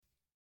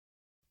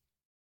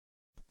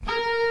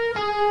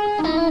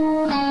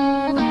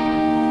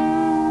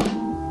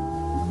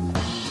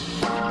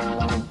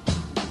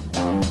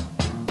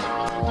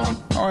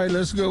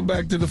let's go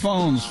back to the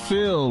phones.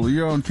 Phil,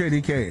 you're on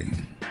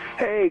KDKA.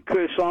 Hey,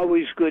 Chris,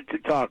 always good to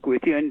talk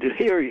with you and to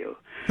hear you.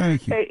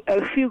 Thank you. Hey,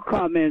 a few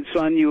comments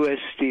on U.S.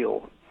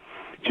 Steel.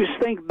 Just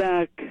think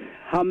back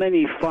how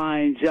many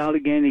fines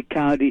Allegheny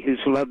County has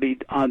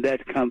levied on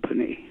that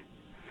company.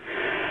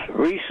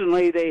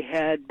 Recently, they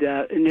had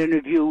an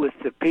interview with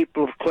the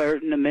people of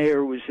Clareton. The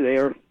mayor was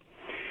there,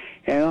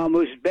 and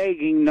almost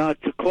begging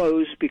not to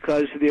close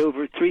because of the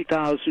over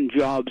 3,000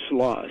 jobs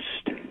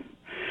lost.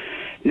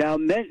 Now,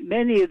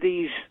 many of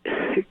these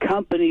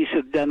companies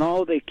have done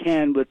all they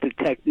can with the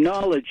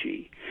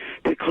technology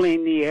to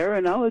clean the air,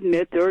 and I'll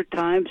admit there are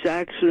times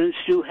accidents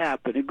do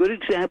happen. A good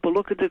example,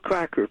 look at the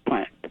cracker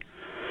plant.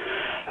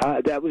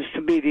 That was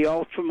to be the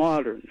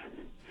ultra-modern.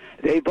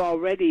 They've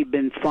already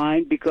been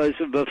fined because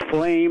of a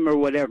flame or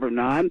whatever.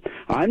 Now,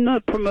 I'm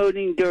not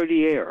promoting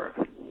dirty air.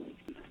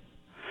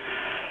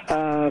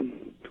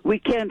 We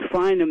can't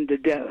fine them to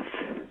death.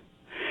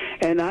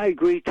 And I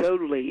agree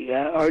totally.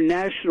 Our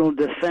national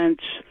defense,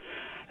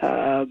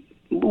 the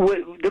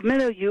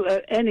minute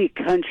any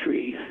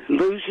country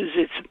loses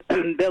its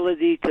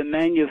ability to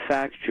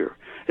manufacture,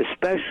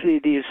 especially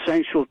the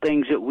essential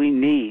things that we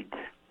need.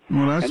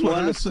 Well, that's what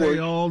I say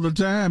all the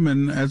time,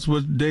 and that's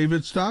what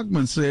David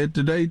Stockman said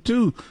today,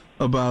 too,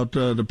 about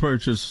the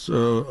purchase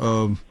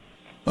of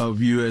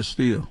U.S.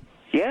 Steel.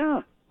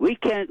 Yeah. We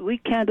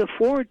can't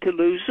afford to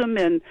lose them,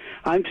 and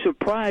I'm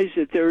surprised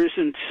that there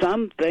isn't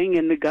something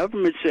in the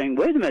government saying,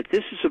 wait a minute,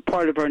 this is a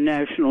part of our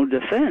national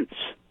defense,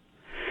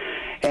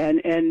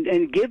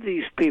 and give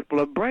these people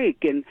a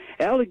break. And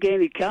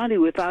Allegheny County,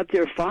 without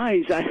their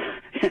fines, I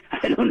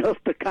don't know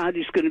if the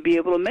county's going to be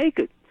able to make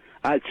it.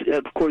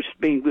 Of course,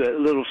 being a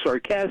little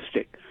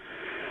sarcastic.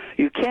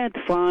 You can't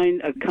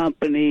fine a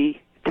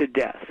company to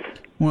death.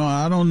 Well,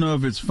 I don't know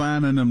if it's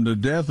fining them to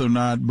death or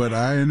not, but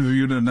I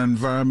interviewed an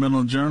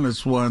environmental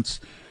journalist once,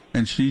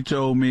 and she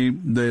told me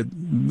that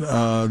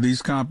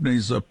these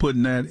companies are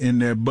putting that in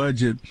their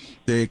budget.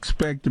 They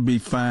expect to be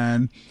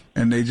fined,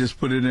 and they just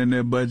put it in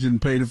their budget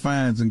and pay the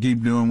fines and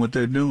keep doing what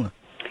they're doing.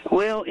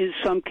 Well, in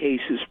some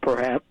cases,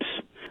 perhaps.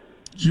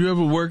 Did you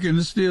ever work in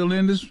the steel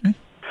industry?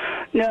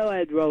 No, I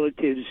had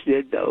relatives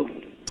did, though.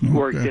 Okay.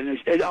 Worked in it,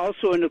 and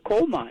also in the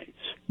coal mines.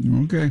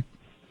 Okay.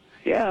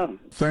 Yeah.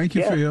 Thank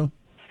you, Phil.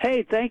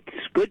 Hey, thanks.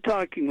 Good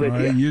talking with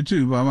you. You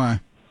too. Bye-bye.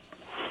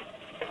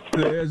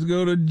 Let's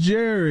go to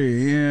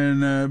Jerry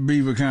in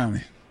Beaver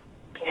County.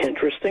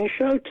 Interesting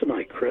show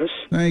tonight, Chris.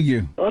 Thank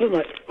you. A lot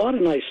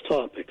of nice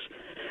topics.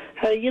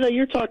 Hey,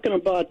 you're talking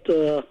about,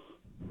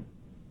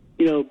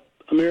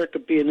 America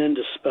being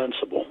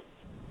indispensable.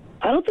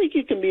 I don't think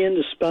you can be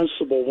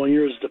indispensable when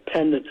you're as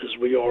dependent as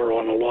we are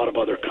on a lot of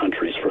other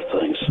countries for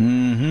things.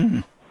 Mm-hmm.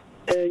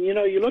 And,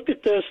 you look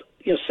at this,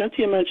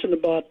 Cynthia mentioned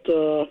about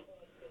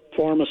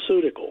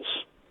pharmaceuticals,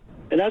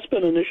 and that's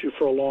been an issue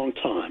for a long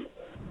time.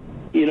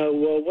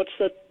 What's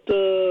that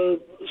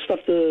stuff,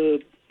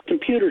 the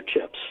computer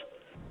chips?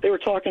 They were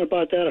talking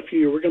about that a few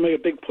years. We're going to make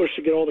a big push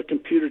to get all the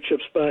computer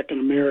chips back in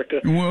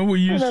America. Well, we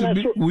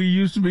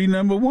used to be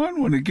number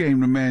one when it came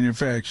to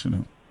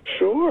manufacturing.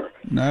 Sure.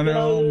 Now they're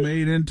all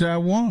made in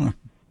Taiwan.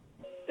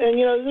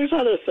 And, there's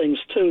other things,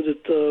 too,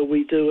 that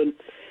we do. And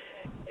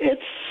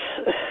it's,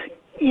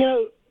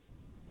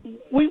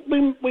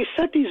 we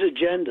set these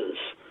agendas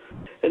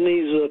and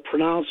these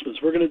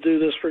pronouncements. We're going to do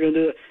this, we're going to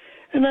do that.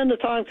 And then the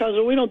time comes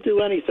and we don't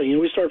do anything.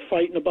 We start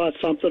fighting about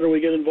something, or we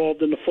get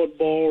involved in the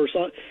football or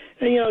something,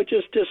 and, it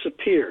just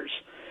disappears.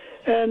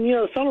 And,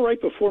 the fellow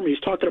right before me, he's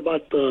talking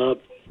about the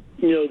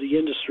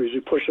industries.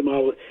 We push them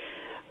out.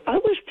 I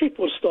wish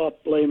people would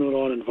stop blaming it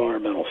on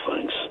environmental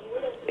things.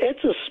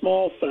 It's a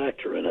small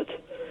factor in it.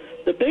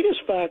 The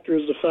biggest factor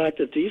is the fact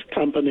that these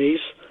companies,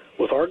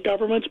 with our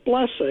government's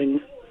blessing,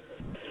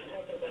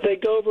 they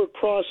go over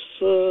across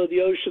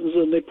the oceans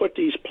and they put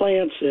these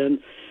plants in.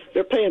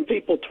 They're paying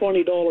people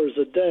 $20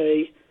 a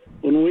day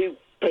when we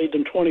paid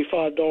them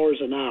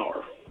 $25 an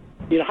hour.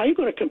 How are you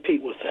going to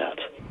compete with that?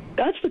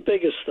 That's the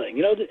biggest thing.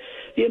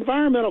 The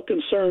environmental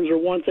concerns are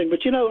one thing, but,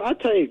 I'll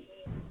tell you,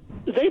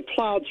 they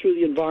plowed through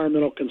the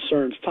environmental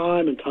concerns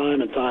time and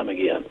time and time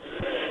again.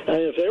 And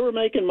if they were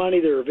making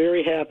money, they were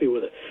very happy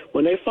with it.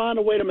 When they found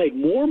a way to make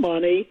more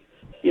money,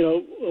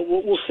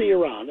 we'll see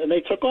around. And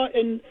they took on,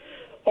 and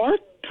our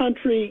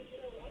country,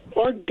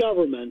 our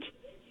government,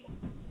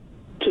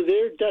 to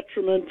their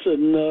detriment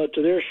and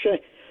to their shame,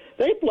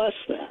 they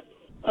blessed that.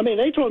 I mean,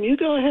 they told them, you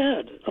go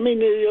ahead. I mean,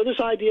 this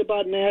idea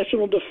about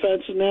national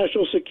defense and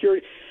national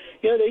security,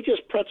 they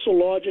just pretzel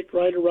logic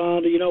right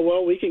around,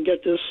 we can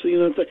get this,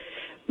 thing.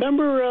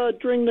 Remember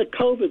during the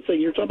COVID thing,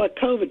 you were talking about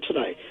COVID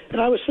tonight,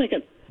 and I was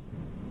thinking,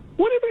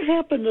 whatever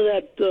happened to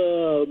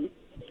that,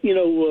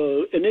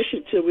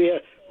 initiative we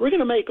had? We're going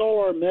to make all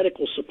our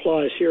medical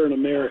supplies here in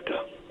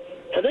America.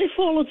 Have they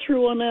followed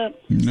through on that?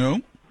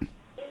 No.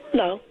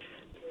 No.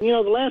 The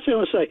last thing I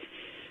want to say,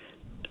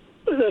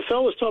 the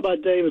fellows talk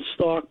about David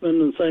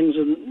Stockman and things,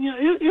 and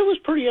it was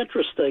pretty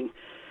interesting.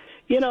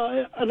 And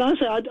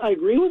honestly, I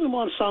agree with him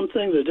on some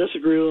things. I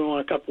disagree with him on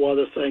a couple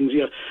other things.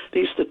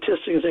 These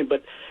statistics and things.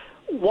 But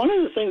One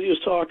of the things he was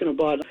talking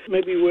about,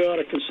 maybe we ought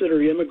to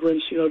consider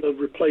immigrants, to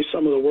replace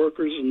some of the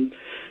workers and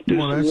do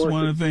Well, some that's work.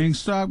 one of the things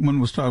Stockman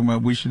was talking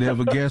about. We should have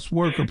a guest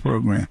worker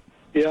program.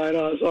 Yeah, I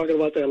know. I was talking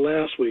about that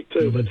last week,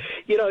 too. Mm-hmm.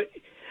 But,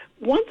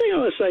 one thing I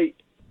want to say,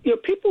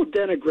 people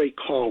denigrate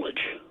college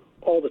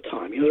all the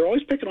time. They're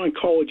always picking on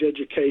college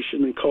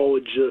education and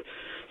college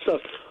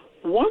stuff.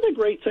 One of the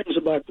great things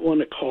about going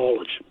to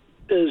college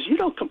is you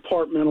don't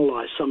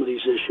compartmentalize some of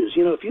these issues.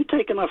 If you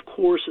take enough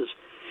courses,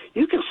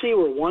 you can see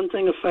where one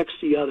thing affects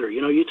the other.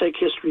 You take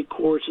history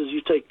courses,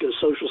 you take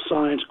social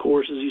science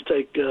courses, you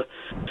take,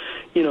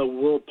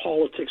 world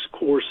politics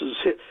courses,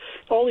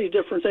 all these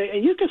different things,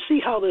 and you can see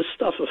how this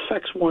stuff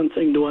affects one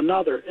thing to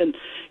another. And,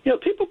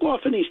 people go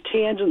off in these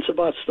tangents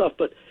about stuff,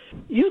 but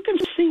you can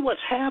see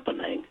what's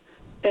happening.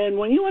 And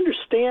when you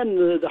understand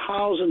the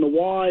hows and the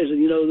whys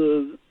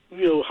and,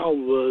 how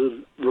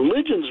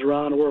religions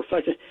around are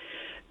affected,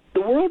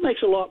 the world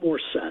makes a lot more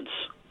sense.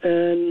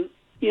 And,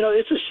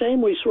 it's a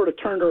shame we sort of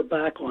turned our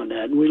back on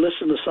that and we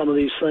listen to some of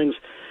these things.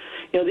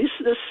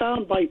 This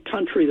soundbite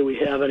country that we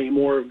have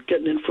anymore,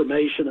 getting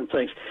information and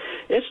things,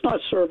 it's not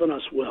serving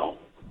us well.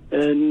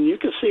 And you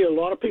can see a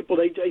lot of people,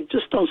 they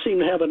just don't seem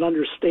to have an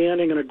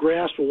understanding and a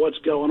grasp of what's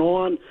going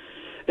on.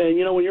 And,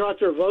 when you're out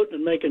there voting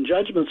and making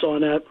judgments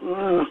on that,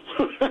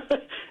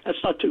 that's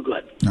not too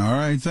good. All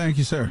right. Thank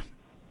you, sir.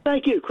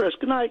 Thank you, Chris.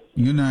 Good night.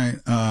 Good night.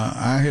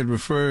 I had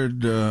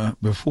referred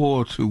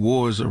before to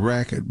War is a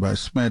Racket by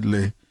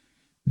Smedley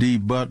D.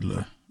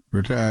 Butler,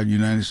 retired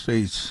United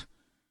States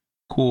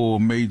Corps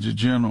Major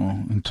General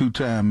and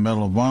two-time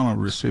Medal of Honor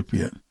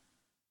recipient.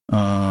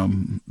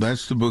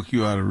 That's the book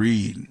you ought to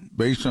read.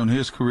 Based on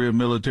his career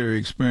military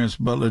experience,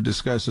 Butler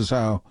discusses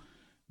how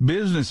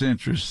business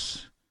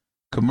interests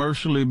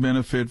commercially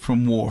benefit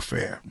from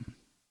warfare.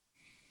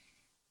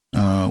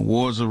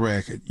 War's a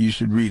Racket. You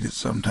should read it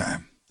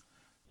sometime.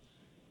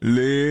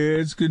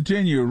 Let's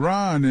continue.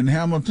 Ron in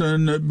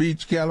Hamilton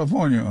Beach,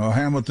 California, or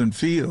Hamilton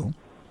Field.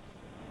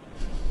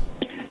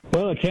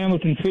 Well, it's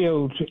Hamilton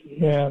Field,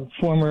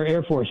 former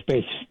Air Force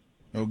Base.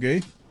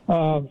 Okay.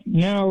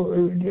 Now,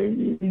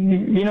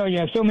 you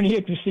have so many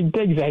interesting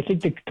things. I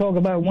think to talk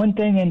about one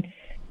thing, and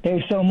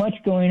there's so much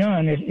going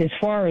on as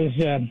far as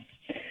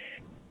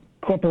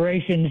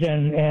corporations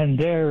and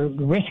their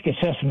risk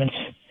assessments.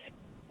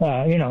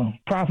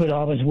 Profit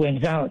always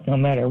wins out, no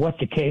matter what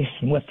the case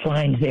and what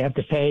fines they have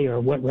to pay or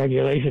what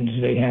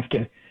regulations they have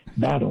to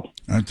battle.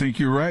 I think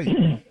you're right.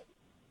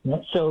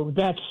 So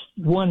that's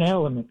one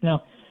element.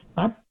 Now,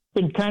 I've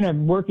been kind of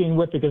working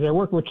with, because I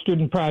work with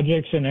student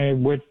projects,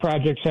 and with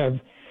projects have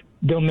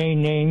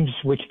domain names,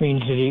 which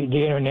means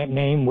the internet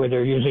name, where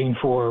they're using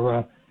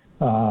for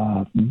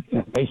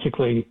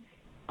basically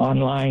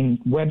online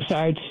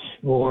websites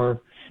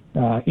or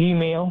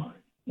email.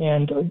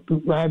 And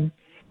I've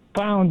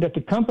found that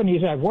the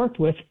companies I've worked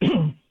with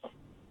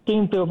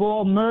seem to have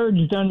all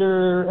merged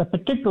under a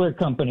particular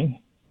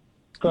company.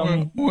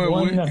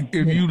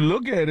 If you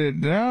look at it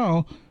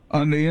now,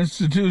 on the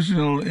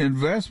institutional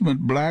investment,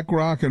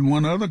 BlackRock and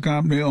one other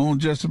company own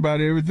just about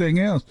everything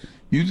else.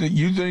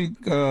 You think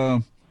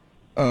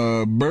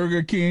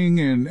Burger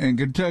King and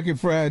Kentucky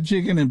Fried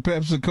Chicken and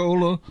Pepsi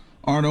Cola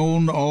aren't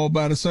owned all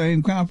by the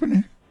same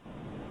company?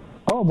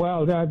 Oh,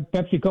 well,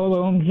 Pepsi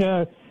Cola owns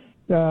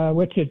I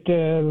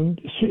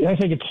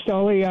think it's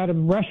Stoli out of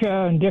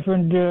Russia, and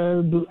different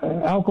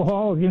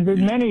alcohol.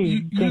 There's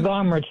many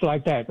conglomerates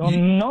like that.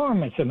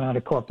 Enormous amount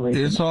of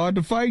corporations. It's hard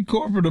to fight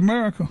corporate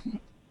America.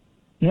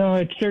 No,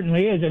 it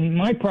certainly is. And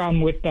my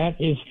problem with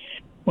that is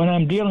when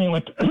I'm dealing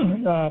with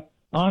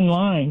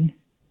online,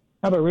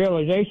 I have a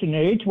realization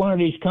that each one of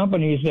these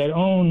companies that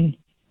own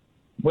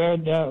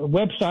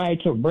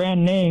websites or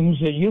brand names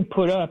that you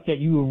put up that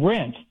you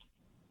rent.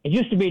 It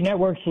used to be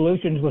Network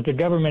Solutions was the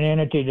government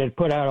entity that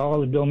put out all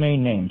the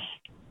domain names.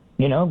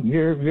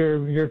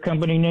 Your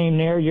company name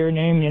there, your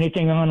name,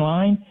 anything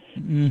online.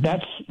 Mm-hmm.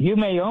 You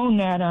may own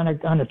that on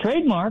a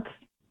trademark,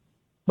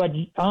 but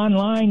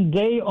online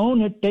they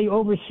own it, they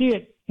oversee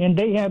it, and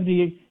they have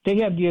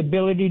the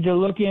ability to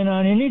look in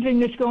on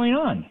anything that's going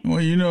on. Well,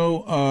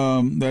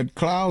 that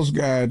Klaus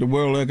guy at the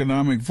World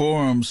Economic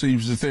Forum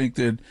seems to think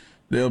that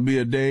there'll be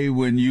a day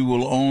when you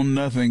will own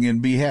nothing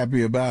and be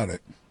happy about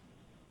it.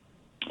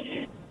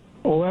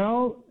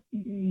 Well,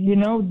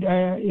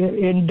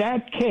 in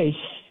that case,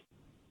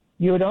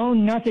 you would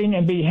own nothing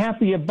and be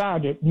happy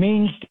about it.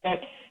 Means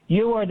that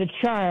you are the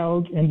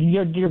child, and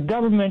your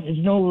government is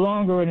no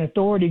longer an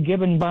authority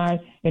given by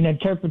an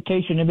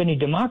interpretation of any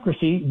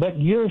democracy, but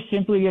you're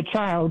simply a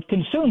child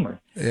consumer.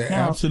 Yeah,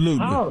 now,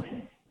 absolutely.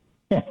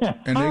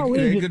 And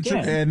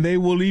and they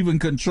will even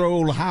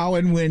control how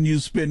and when you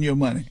spend your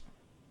money.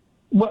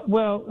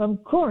 Well,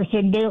 of course,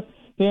 and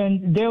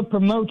they'll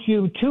promote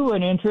you to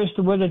an interest,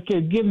 whether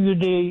to give you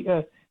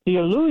the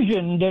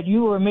illusion that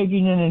you are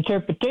making an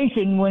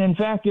interpretation when in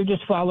fact you're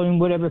just following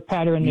whatever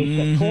pattern they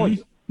set for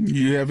you.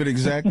 You have it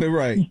exactly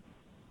right.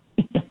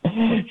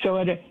 So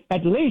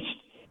at least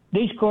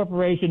these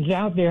corporations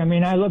out there, I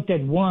mean, I looked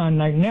at one,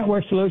 like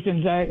Network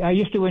Solutions. I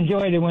used to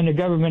enjoy it when the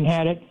government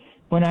had it.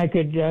 when I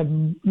could, get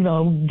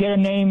a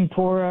name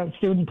for a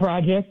student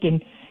project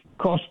and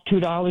cost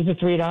 $2 or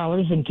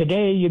 $3. And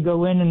today you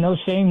go in and those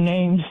same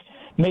names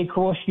may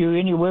cost you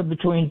anywhere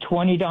between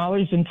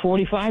 $20 and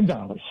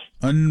 $45.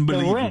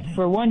 Unbelievable. The rent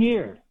for 1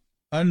 year.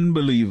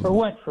 Unbelievable. For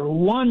what? For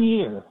 1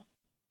 year.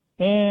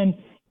 And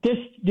this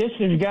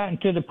has gotten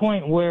to the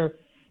point where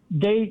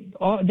they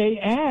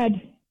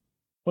add,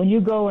 when you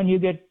go and you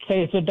get,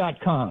 say it's a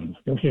 .com,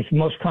 which is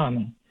most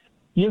common,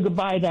 you could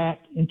buy that.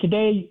 And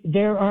today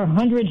there are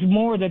hundreds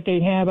more that they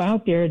have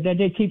out there that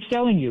they keep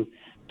selling you.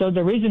 So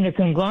the reason the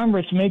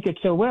conglomerates make it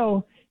so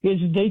well is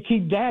they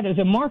keep that as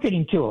a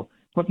marketing tool.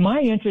 But my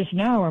interests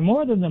now are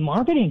more than the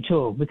marketing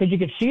tool, because you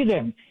can see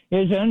them.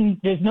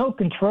 There's no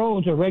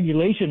controls or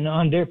regulation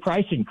on their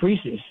price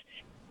increases.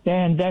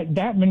 And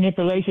that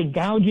manipulation,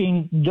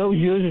 gouging those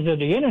users of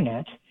the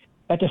internet,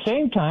 at the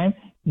same time,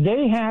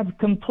 they have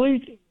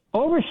complete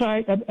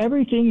oversight of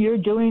everything you're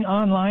doing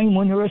online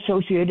when you're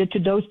associated to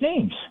those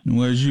names.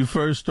 Well, as you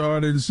first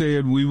started and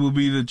said, we will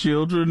be the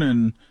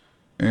children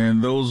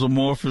and those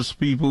amorphous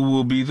people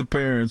will be the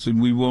parents,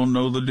 and we won't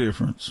know the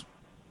difference.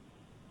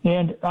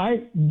 And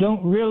I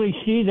don't really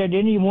see that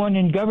anyone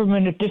in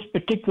government at this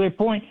particular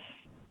point,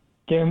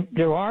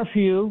 there are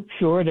few,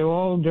 sure, they're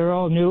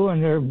all new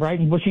and they're bright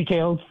and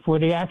bushy-tailed for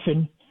the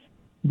action,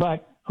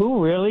 but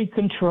who really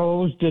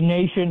controls the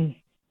nation?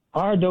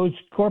 Are those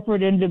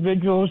corporate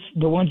individuals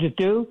the ones that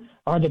do?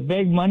 Are the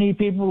big money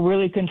people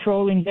really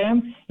controlling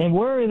them? And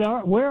where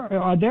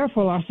are their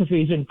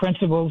philosophies and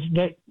principles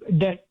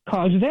that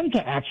cause them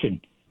to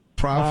action?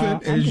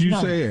 Profit, as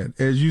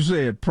you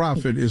said,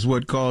 profit is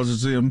what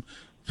causes them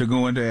to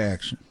go into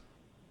action.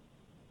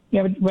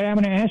 Yeah, but I'm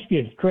going to ask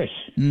you, Chris.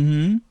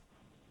 Mm-hmm.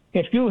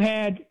 If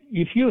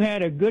you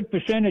had a good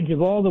percentage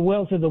of all the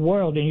wealth of the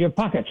world in your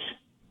pockets,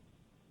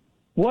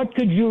 what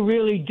could you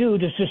really do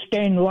to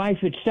sustain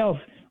life itself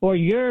or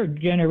your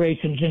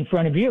generations in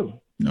front of you?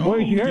 No,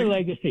 where's your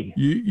legacy?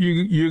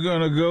 You're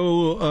going to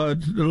go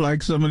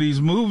like some of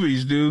these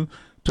movies do,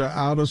 to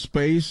outer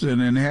space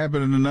and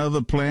inhabit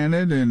another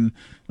planet, and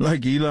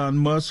like Elon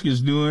Musk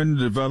is doing,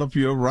 develop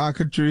your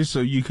rocketry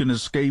so you can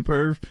escape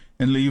Earth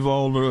and leave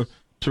all the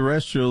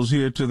terrestrials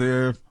here to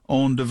their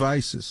own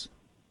devices.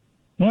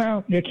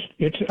 Well,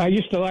 I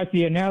used to like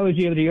the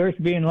analogy of the Earth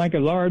being like a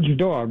large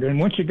dog, and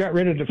once you got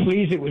rid of the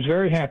fleas, it was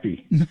very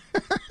happy.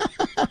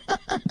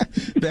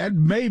 That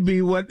may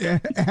be what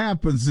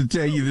happens, to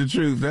tell you the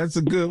truth. That's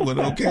a good one,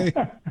 okay?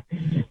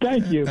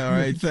 Thank you. All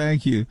right,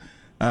 thank you.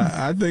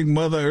 I think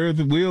Mother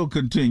Earth will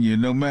continue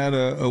no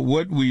matter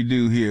what we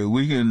do here.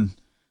 We can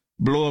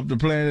blow up the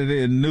planet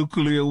in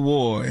nuclear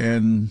war,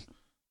 and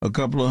a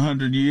couple of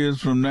 100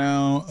 years from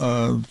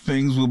now,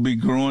 things will be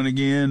growing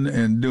again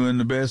and doing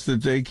the best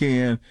that they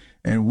can,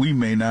 and we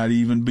may not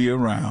even be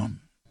around.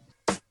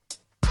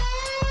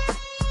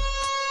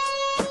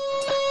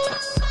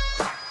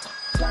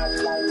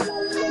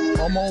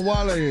 Omo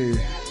Wale.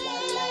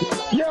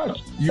 Yes.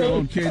 You're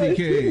on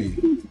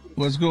KDKA.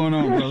 What's going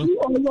on, brother?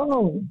 You are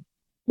wrong.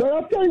 But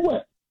I'll tell you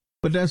what.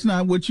 But that's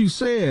not what you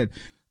said.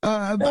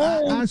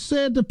 I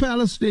said the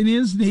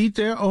Palestinians need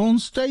their own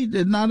state.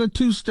 It's not a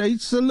two-state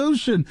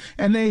solution.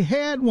 And they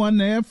had one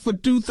there for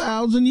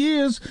 2,000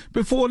 years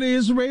before the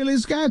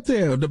Israelis got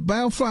there. The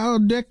Balfour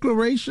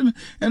Declaration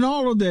and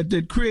all of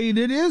that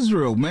created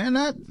Israel, man.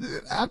 I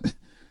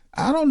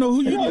don't know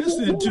who you're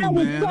listening to,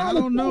 man. I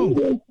don't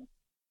know.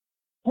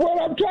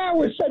 What I'm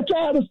trying to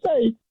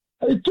say,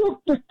 they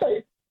took the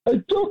state. They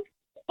took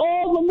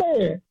all the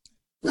land.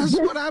 That's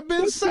what I've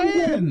been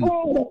saying.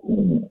 Not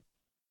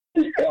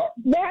make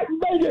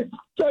it.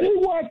 So he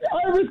wants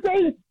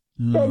everything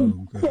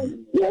from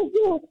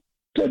Israel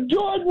to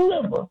Jordan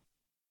River.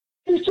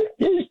 He's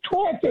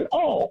twice it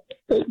all.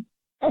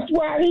 That's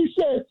why he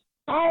said,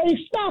 I ain't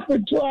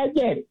stopping till I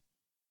get it.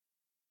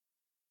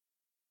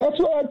 That's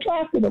what I'm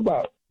talking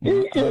about.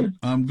 Well,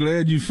 I'm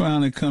glad you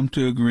finally come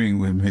to agreeing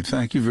with me.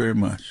 Thank you very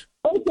much.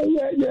 Okay,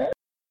 yeah.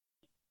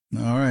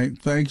 All right.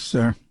 Thanks,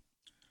 sir.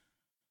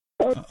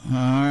 All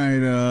right.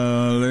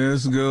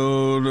 Let's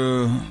go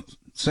to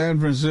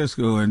San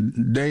Francisco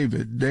and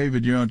David.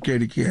 David, you're on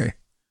KDKA.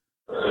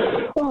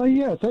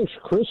 Yeah, thanks,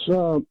 Chris.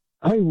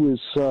 I was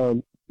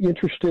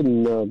interested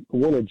in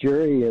one of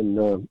Jerry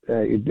and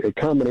a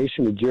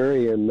combination of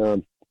Jerry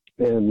and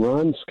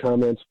Ron's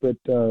comments, but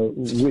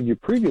with your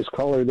previous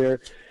caller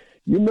there,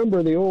 you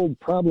remember the old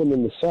problem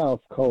in the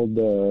South called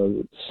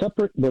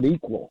separate but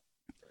equal,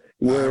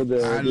 where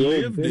I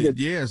lived it.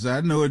 Yes,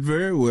 I know it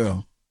very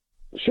well.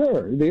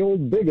 Sure. The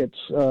old bigots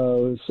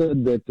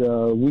said that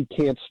we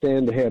can't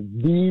stand to have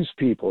these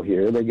people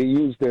here. They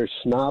use their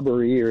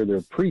snobbery or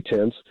their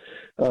pretense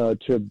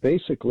to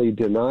basically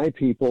deny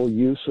people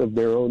use of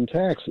their own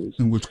taxes.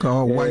 And what's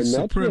called white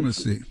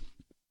supremacy.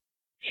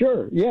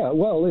 Sure. Yeah.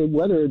 Well,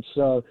 whether it's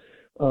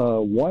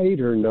white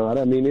or not,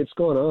 I mean, it's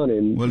gone on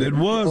in. Well, it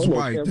was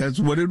white. That's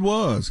what it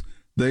was.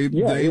 They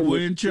were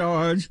in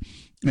charge,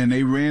 and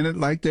they ran it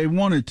like they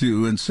wanted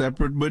to. And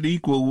separate but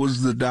equal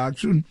was the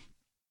doctrine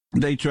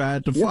they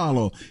tried to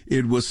follow.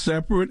 It was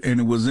separate, and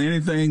it was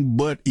anything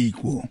but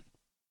equal.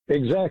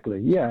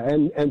 Exactly. Yeah.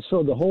 And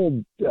so the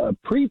whole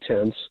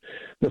pretense,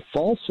 the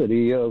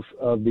falsity of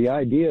the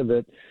idea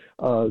that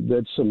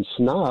some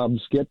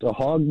snobs get to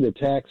hog the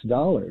tax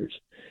dollars,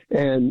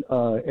 and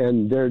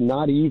they're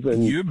not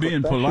even. You're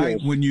being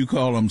polite when you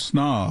call them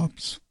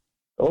snobs.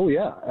 Oh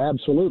yeah,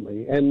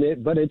 absolutely.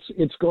 But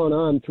it's gone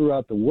on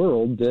throughout the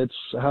world. That's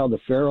how the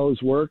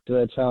pharaohs worked.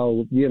 That's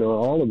how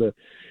all of the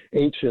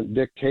ancient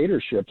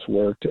dictatorships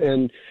worked.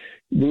 And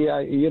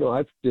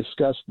I've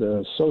discussed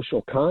the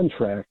social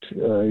contract.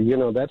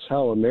 That's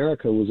how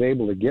America was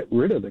able to get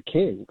rid of the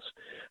kings.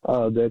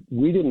 That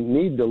we didn't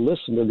need to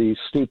listen to these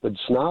stupid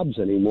snobs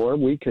anymore.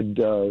 We could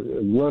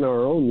run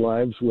our own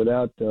lives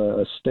without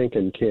a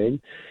stinking king.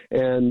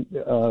 And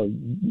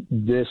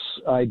this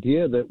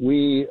idea that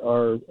we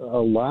are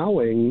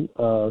allowing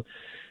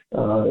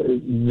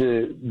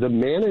the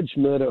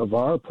management of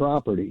our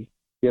property.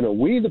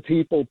 We the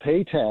people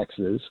pay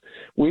taxes.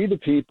 We the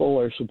people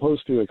are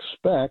supposed to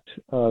expect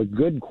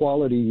good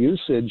quality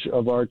usage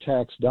of our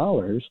tax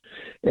dollars.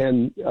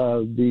 And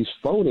these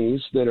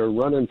phonies that are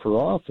running for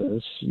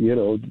office,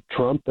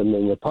 Trump and the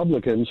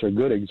Republicans are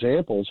good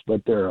examples,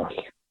 but there are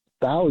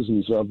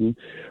thousands of them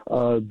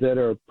that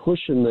are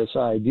pushing this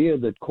idea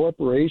that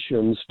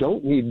corporations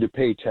don't need to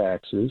pay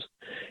taxes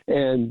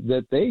and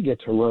that they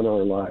get to run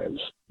our lives.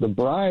 The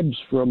bribes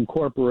from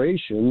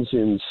corporations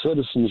in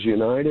Citizens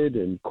United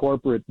and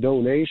corporate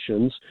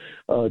donations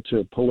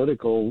to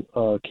political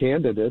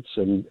candidates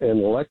and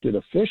elected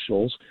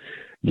officials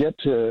get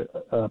to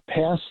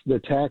pass the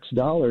tax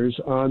dollars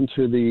on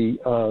to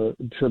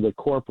the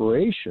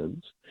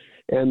corporations.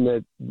 And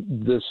that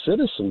the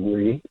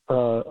citizenry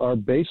are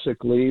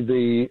basically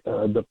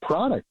the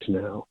product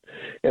now,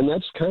 and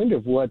that's kind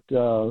of what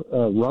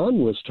Ron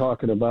was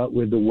talking about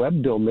with the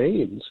web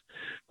domains.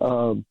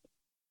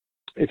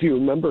 If you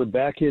remember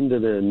back into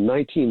the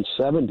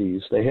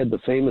 1970s, they had the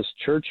famous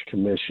Church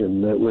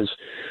Commission that was,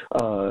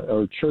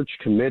 or Church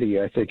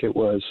Committee, I think it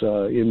was,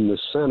 in the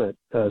Senate.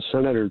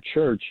 Senator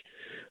Church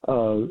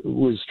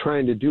was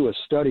trying to do a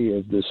study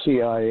of the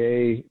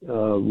CIA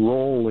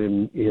role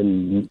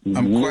in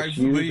I'm quite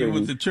familiar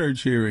with the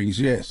church hearings,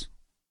 yes.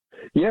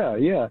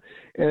 Yeah,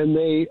 and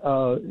they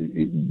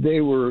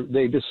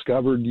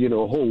discovered a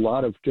whole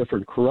lot of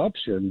different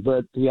corruption,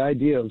 but the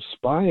idea of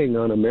spying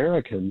on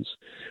Americans,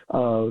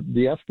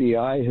 the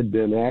FBI had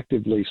been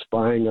actively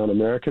spying on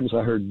Americans.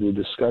 I heard the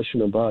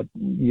discussion about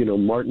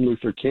Martin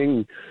Luther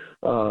King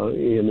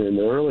in an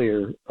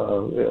earlier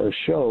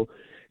show.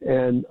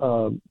 And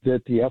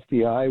that the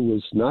FBI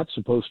was not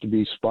supposed to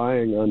be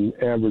spying on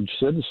average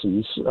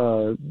citizens,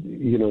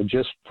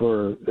 just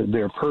for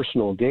their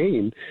personal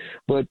gain.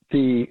 But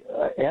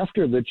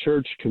after the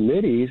Church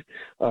Committee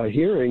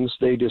hearings,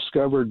 they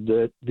discovered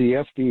that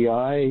the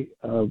FBI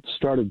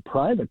started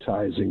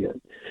privatizing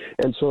it.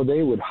 And so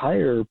they would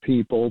hire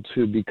people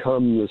to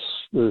become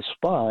the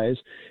spies,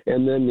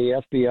 and then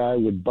the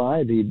FBI would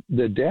buy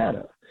the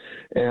data.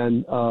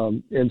 And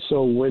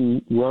so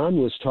when Ron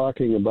was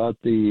talking about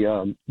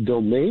the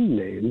domain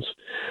names,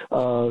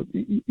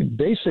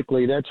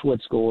 basically that's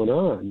what's going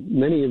on.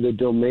 Many of the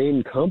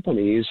domain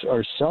companies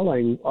are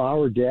selling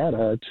our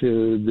data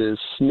to the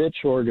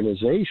snitch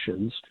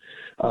organizations,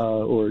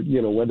 or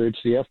whether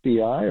it's the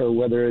FBI or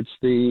whether it's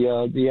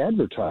the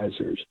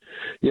advertisers,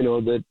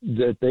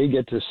 that they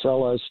get to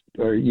sell us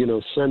or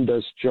send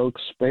us junk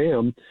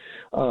spam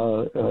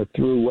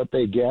through what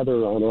they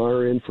gather on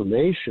our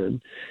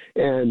information.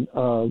 And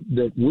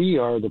that we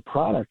are the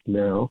product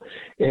now.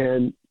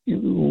 And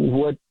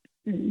what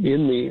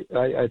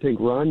I think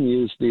Ron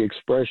used the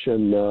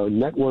expression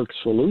network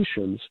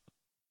solutions.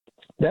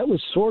 That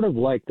was sort of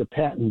like the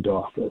patent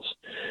office,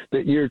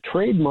 that your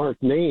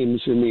trademark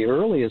names in the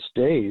earliest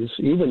days,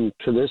 even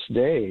to this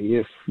day,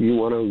 if you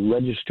want to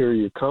register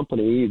your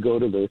company, you go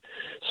to the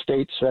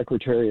state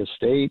secretary of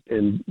state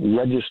and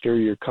register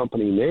your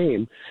company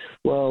name.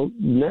 Well,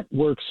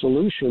 Network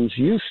Solutions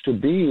used to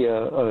be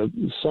a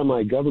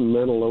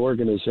semi-governmental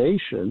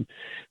organization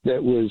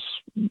that was,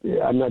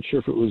 I'm not sure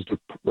if it was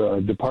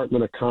the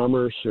Department of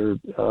Commerce or,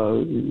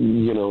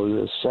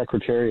 the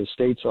Secretary of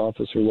State's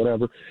office or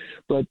whatever,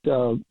 but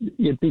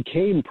it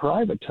became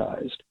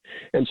privatized.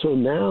 And so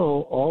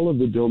now all of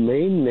the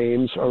domain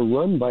names are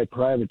run by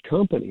private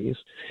companies,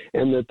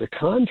 and that the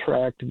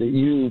contract that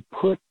you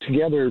put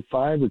together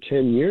 5 or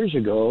 10 years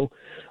ago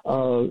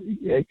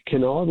it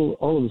can all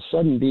of a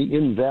sudden be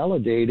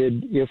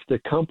invalidated if the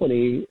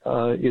company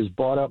is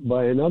bought up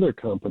by another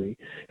company.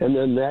 And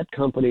then that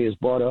company is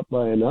bought up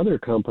by another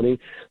company.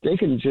 They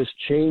can just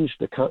change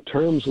the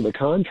terms of the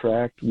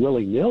contract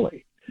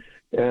willy-nilly.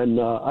 And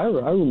I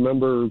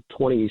remember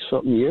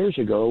 20-something years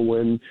ago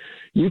when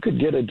you could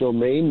get a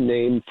domain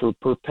name for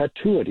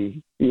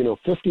perpetuity.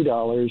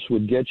 $50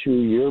 would get you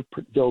your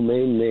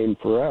domain name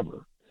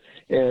forever.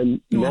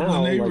 And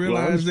now, when they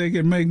realize they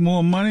can make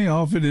more money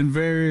off it in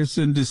various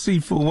and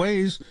deceitful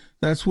ways,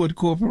 that's what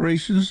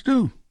corporations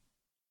do.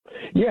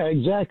 Yeah,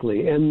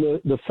 exactly. And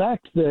the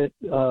fact that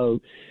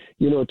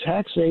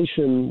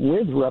taxation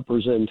with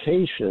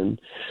representation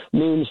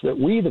means that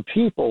we, the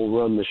people,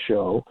 run the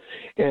show,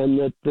 and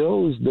that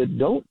those that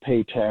don't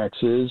pay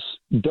taxes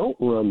don't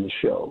run the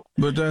show.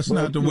 But that's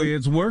not the way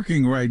it's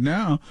working right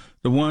now.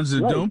 The ones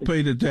that don't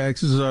pay the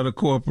taxes are the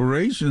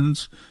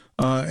corporations,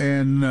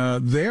 and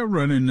they're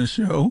running the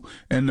show,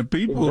 and the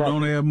people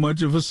don't have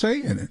much of a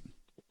say in it.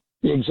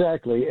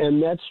 Exactly, and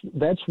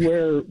that's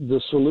where the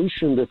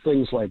solution to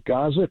things like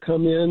Gaza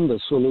come in, the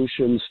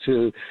solutions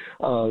to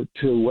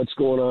what's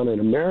going on in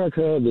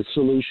America, the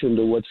solution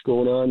to what's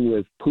going on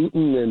with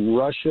Putin and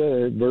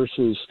Russia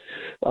versus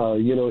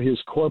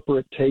his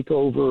corporate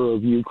takeover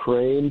of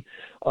Ukraine,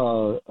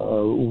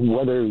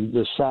 whether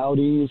the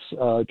Saudis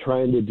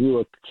trying to do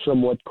a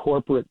somewhat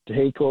corporate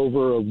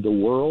takeover of the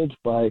world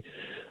by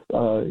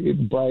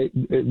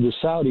the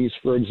Saudis,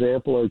 for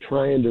example, are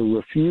trying to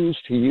refuse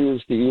to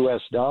use the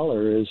U.S.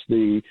 dollar as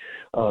the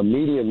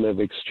medium of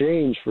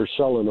exchange for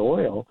selling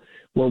oil.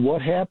 Well,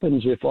 what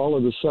happens if all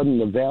of a sudden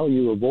the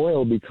value of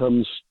oil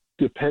becomes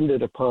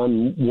dependent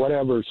upon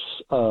whatever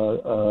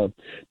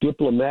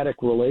diplomatic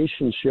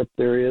relationship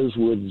there is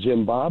with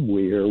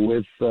Zimbabwe or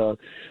with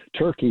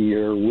Turkey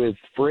or with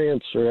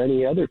France or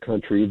any other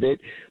country?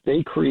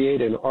 They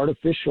create an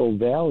artificial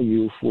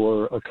value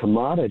for a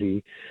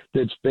commodity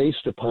that's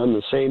based upon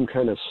the same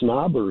kind of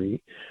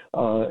snobbery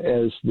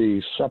as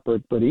the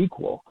separate but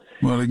equal.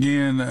 Well,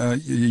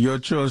 again, your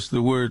choice of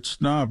the word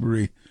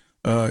snobbery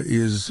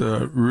is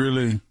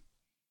really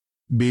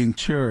being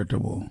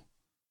charitable,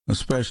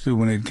 especially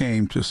when it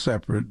came to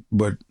separate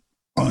but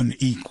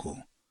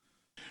unequal.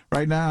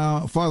 Right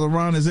now, Father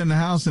Ron is in the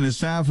house, and it's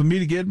time for me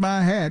to get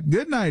my hat.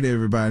 Good night,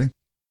 everybody.